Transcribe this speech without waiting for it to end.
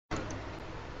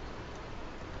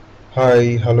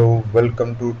Hi, hello,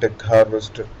 welcome to Tech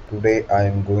Harvest. Today I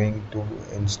am going to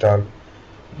install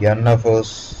NFS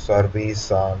service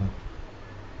on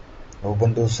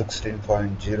Ubuntu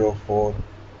 16.04.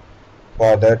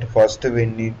 For that, first we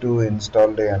need to install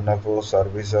the NFS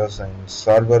services in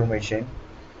server machine.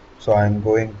 So I am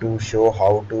going to show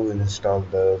how to install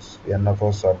the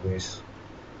NFS service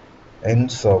in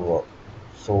server.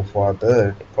 So for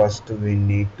that, first we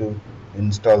need to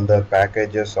install the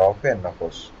packages of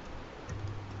NFS.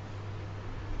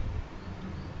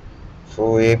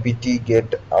 So apt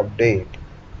get update.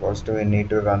 First we need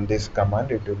to run this command.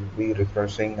 It will be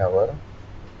refreshing our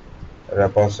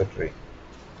repository.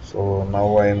 So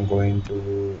now I am going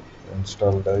to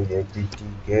install the apt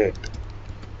get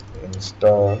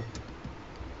install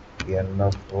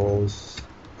nfs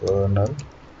kernel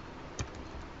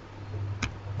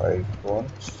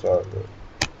server.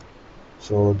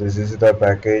 So this is the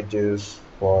packages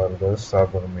for the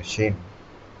server machine.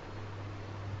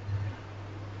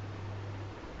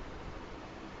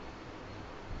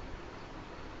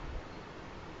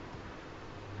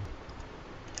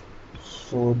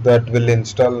 So that will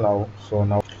install now.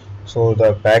 So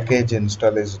the package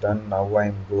install is done. Now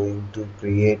I'm going to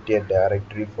create a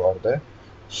directory for the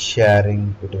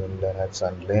sharing between Linux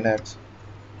and Linux.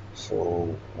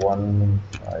 So one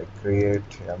I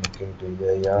create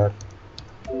mkdir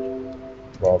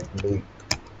public,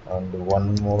 and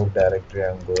one more directory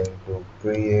I'm going to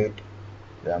create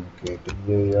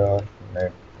mkdir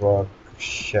network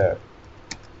share.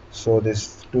 So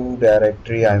this two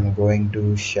directory I'm going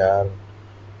to share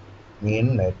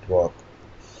in network.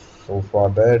 So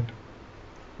for that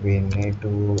we need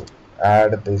to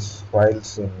add these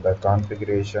files in the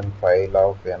configuration file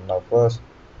of NFS.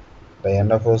 The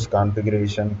NFS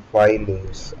configuration file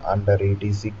is under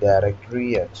etc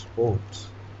directory exports.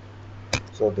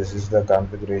 So this is the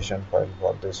configuration file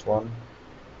for this one.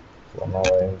 So now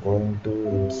I am going to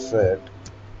insert.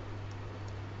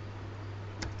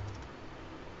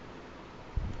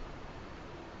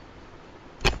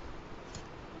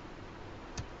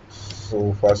 So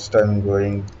first I am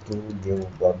going to give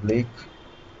public,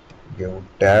 give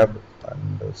tab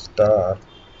and star,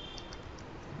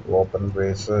 open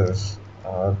braces,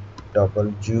 or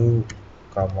w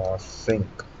comma sync.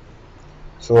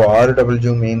 So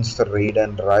RW means read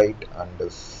and write, and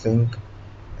sync,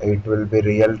 it will be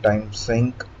real time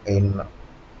sync. In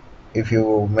if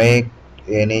you make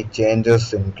any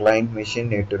changes in client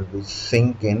machine, it will be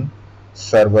sync in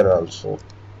server also.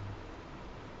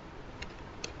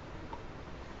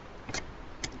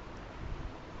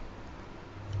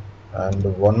 And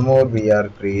one more we are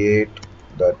create,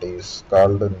 that is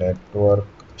called network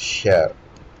share.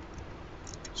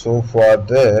 So for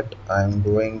that I am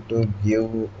going to give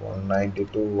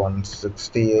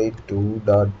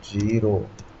 192.168.2.0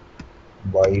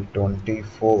 by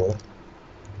 24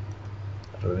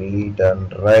 read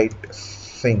and write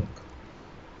sync.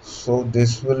 So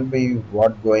this will be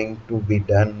what going to be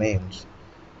done means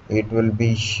it will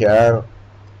be share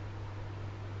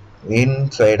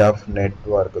inside of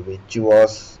network, which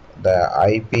was the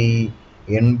IP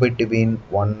in between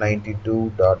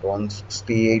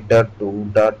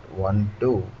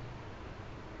 192.168.2.12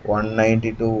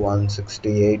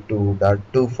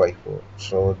 192.168.2.254.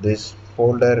 So this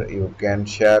folder you can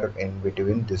share in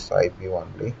between this IP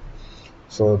only.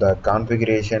 So the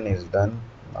configuration is done.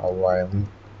 Now I am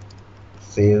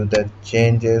save the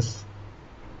changes.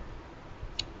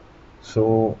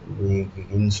 So we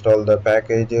install the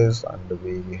packages and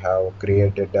we have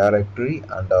created directory,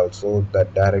 and also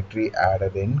that directory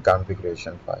added in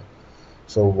configuration file.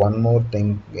 So one more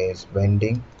thing is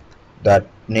pending, that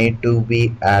need to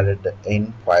be added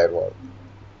in firewall.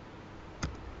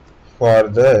 For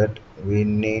that we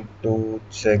need to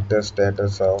check the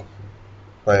status of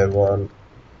firewall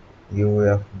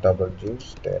UFW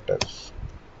status.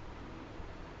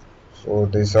 So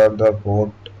these are the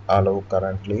port allow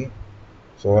currently.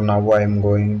 So now I am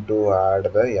going to add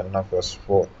the NFS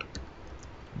port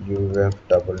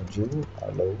UFW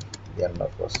allow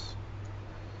NFS.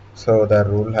 So the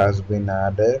rule has been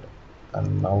added,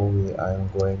 and now I am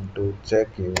going to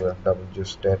check UFW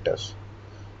status.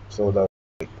 So the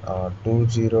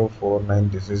 2049,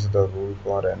 this is the rule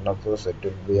for NFS, it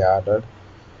will be added.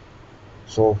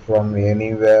 So from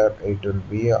anywhere it will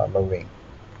be allowing.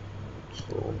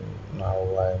 So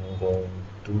now I am going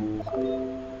to,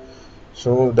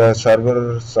 so the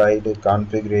server side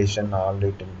configuration all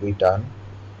it will be done.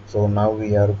 So now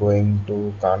we are going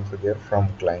to configure from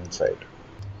client side.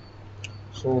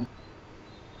 So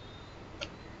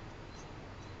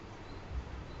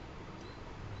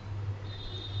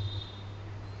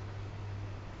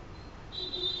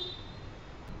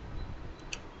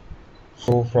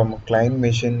So from client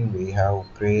machine we have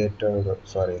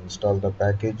installed the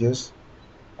packages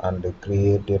and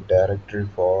create a directory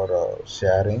for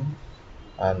sharing,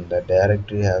 and the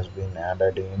directory has been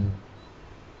added in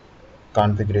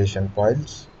configuration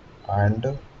files, and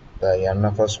the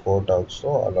NFS port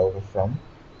also allowed from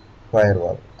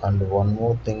firewall. And one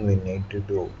more thing we need to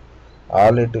do,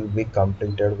 all it will be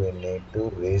completed, we need to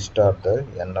restart the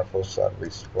NFS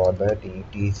service. For that,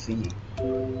 etc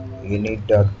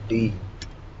init.d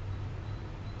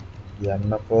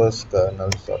NFS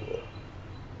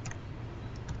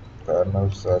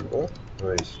kernel server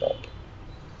restart.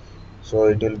 So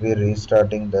it will be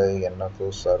restarting the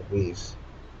NFS service.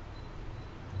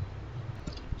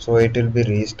 So it will be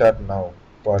restart now.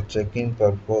 For checking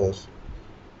purpose,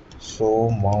 so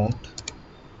mount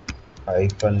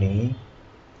 -e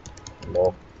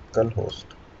localhost.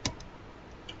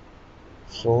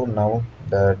 So now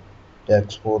the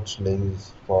exports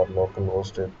list for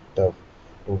localhost, the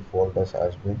two folders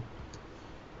has been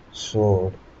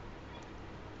stored.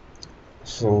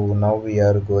 So now we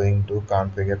are going to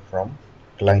configure from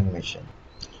client machine.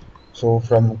 So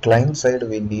from client side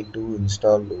we need to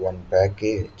install one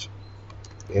package,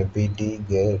 apt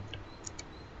get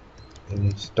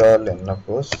install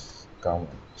nfs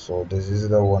command. So this is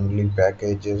the only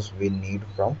packages we need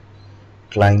from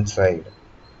client side,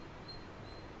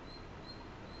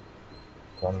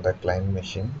 from the client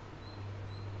machine.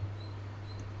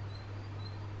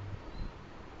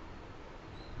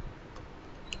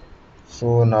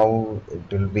 So now it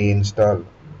will be installed.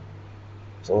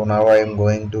 So now I am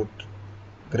going to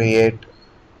create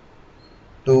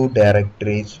two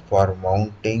directories for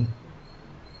mounting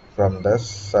from the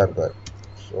server.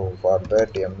 So for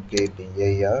that,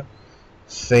 mkdir,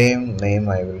 same name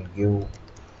I will give,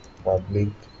 public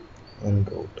in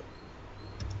root.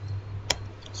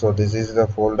 So this is the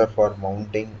folder for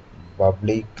mounting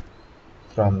public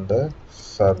from the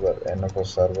server, NFS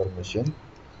server machine.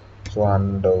 So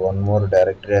and one more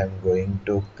directory I am going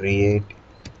to create,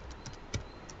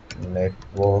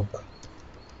 network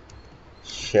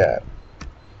share.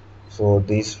 So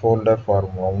this folder for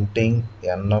mounting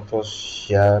NFS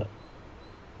share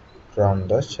from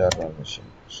the server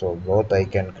machine. So both I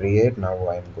can create. Now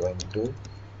I am going to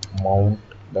mount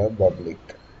the public.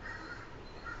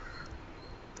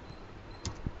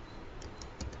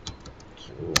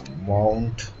 So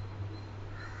mount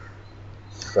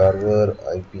server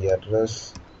IP address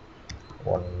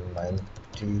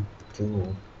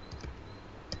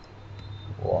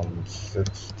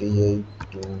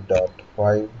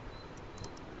 192.168.2.5.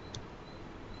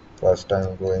 First I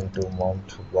am going to mount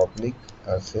public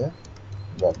as a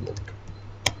public.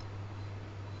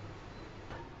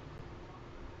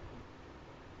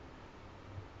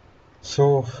 So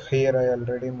here I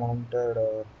already mounted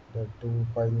the two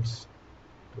files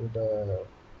to the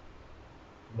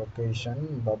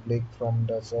location, public from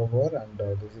the server, and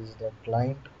this is the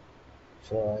client.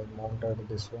 So I mounted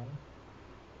this one.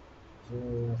 So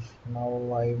now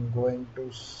I am going to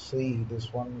see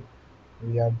this one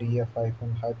via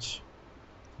df-h,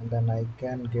 and then I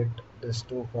can get these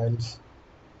two files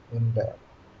in there.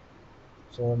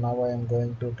 So now I am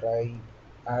going to try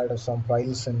add some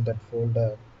files in that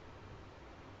folder.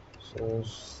 So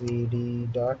cd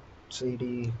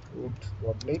root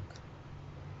public,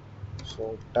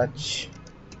 so touch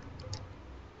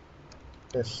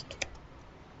test.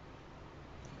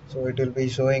 So it will be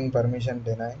showing permission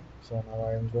deny. So now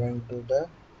I am going to the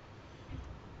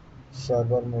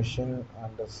server machine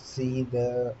and see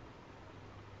the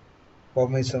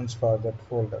permissions for that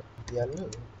folder. L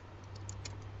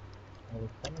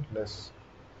open less.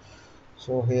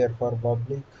 So here for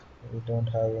public we don't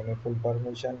have any full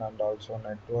permission, and also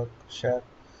network share.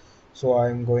 So I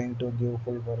am going to give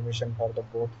full permission for the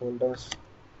both folders.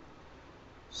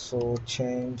 So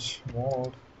change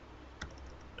mode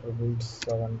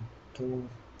 772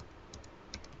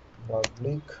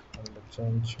 public, and the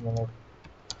change mode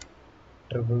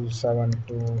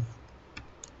 772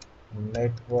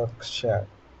 network share.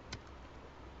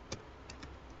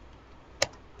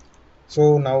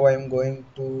 So now I am going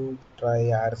to try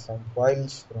add some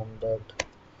files from that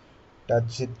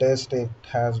touch test. It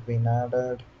has been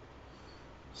added.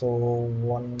 So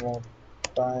one more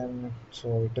time,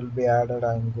 so it will be added.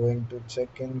 I'm going to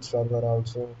check in server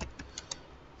also,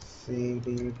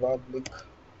 cd public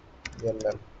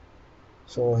ll.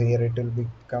 So here it will be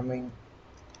coming.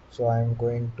 So I'm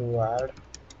going to add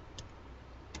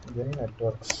the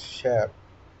network share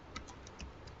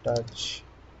touch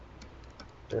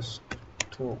test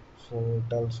 2. So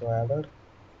it also added.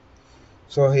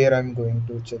 So here I'm going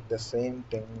to check the same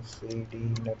thing,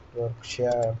 cd network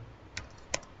share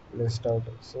list out,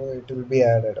 so it will be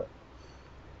added.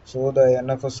 So the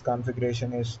NFS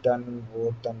configuration is done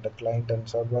both on the client and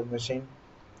server machine.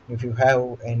 If you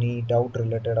have any doubt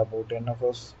related about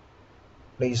NFS,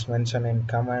 please mention in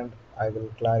comment. I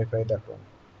will clarify that one.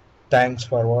 Thanks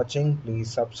for watching.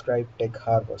 Please subscribe Tech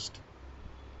Harvest.